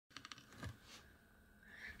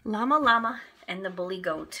Llama, Llama, and the Bully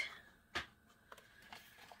Goat.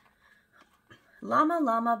 Llama,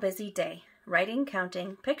 llama, busy day. Writing,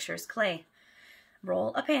 counting, pictures, clay.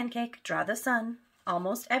 Roll a pancake, draw the sun.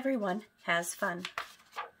 Almost everyone has fun.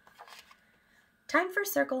 Time for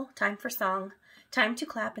circle, time for song. Time to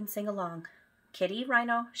clap and sing along. Kitty,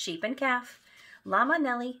 rhino, sheep and calf. Llama,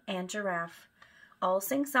 Nelly, and giraffe. All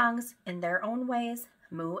sing songs in their own ways.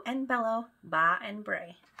 Moo and bellow, baa and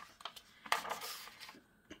bray.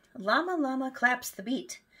 Llama, llama claps the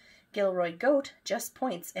beat. Gilroy goat just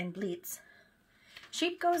points and bleats.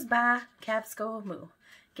 Sheep goes baa, calves go moo.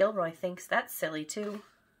 Gilroy thinks that's silly too.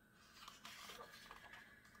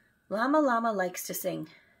 Llama, llama likes to sing.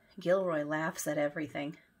 Gilroy laughs at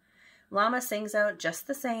everything. Llama sings out just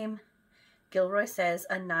the same. Gilroy says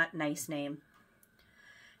a not nice name.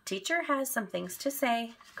 Teacher has some things to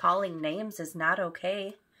say. Calling names is not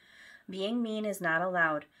okay. Being mean is not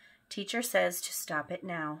allowed. Teacher says to stop it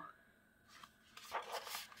now.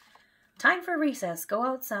 Time for recess, go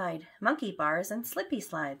outside. Monkey bars and slippy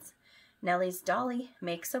slides. Nellie's dolly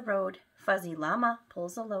makes a road. Fuzzy llama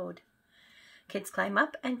pulls a load. Kids climb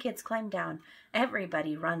up and kids climb down.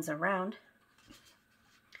 Everybody runs around.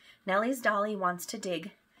 Nellie's dolly wants to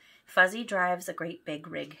dig. Fuzzy drives a great big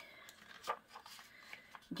rig.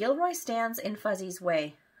 Gilroy stands in Fuzzy's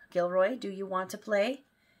way. Gilroy, do you want to play?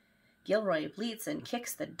 Gilroy bleats and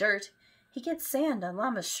kicks the dirt. He gets sand on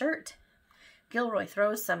Llama's shirt. Gilroy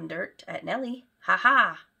throws some dirt at Nellie. Ha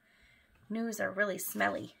ha! News are really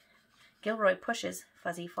smelly. Gilroy pushes,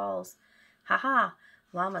 Fuzzy falls. Ha ha!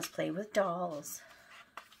 Llamas play with dolls.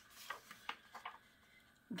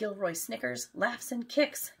 Gilroy snickers, laughs and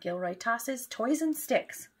kicks. Gilroy tosses toys and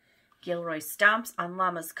sticks. Gilroy stomps on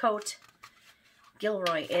Llama's coat.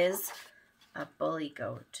 Gilroy is a bully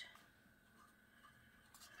goat.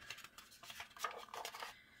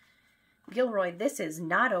 Gilroy, this is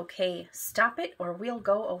not okay. Stop it or we'll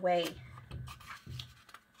go away.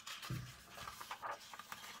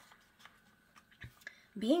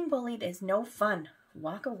 Being bullied is no fun.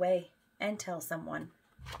 Walk away and tell someone.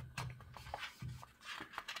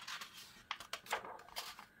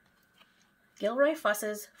 Gilroy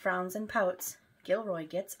fusses, frowns, and pouts. Gilroy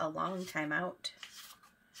gets a long time out.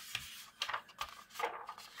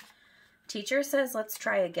 Teacher says let's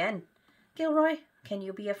try again. Gilroy, can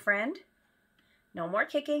you be a friend? No more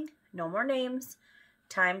kicking, no more names.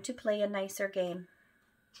 Time to play a nicer game.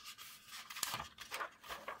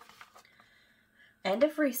 End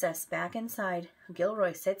of recess, back inside.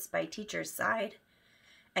 Gilroy sits by teacher's side.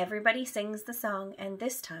 Everybody sings the song, and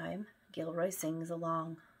this time, Gilroy sings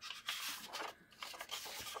along.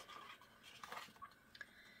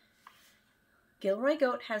 Gilroy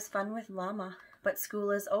goat has fun with Llama, but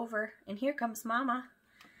school is over, and here comes Mama.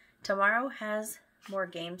 Tomorrow has more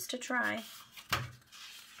games to try.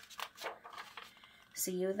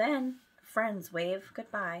 See you then. Friends wave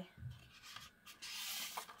goodbye.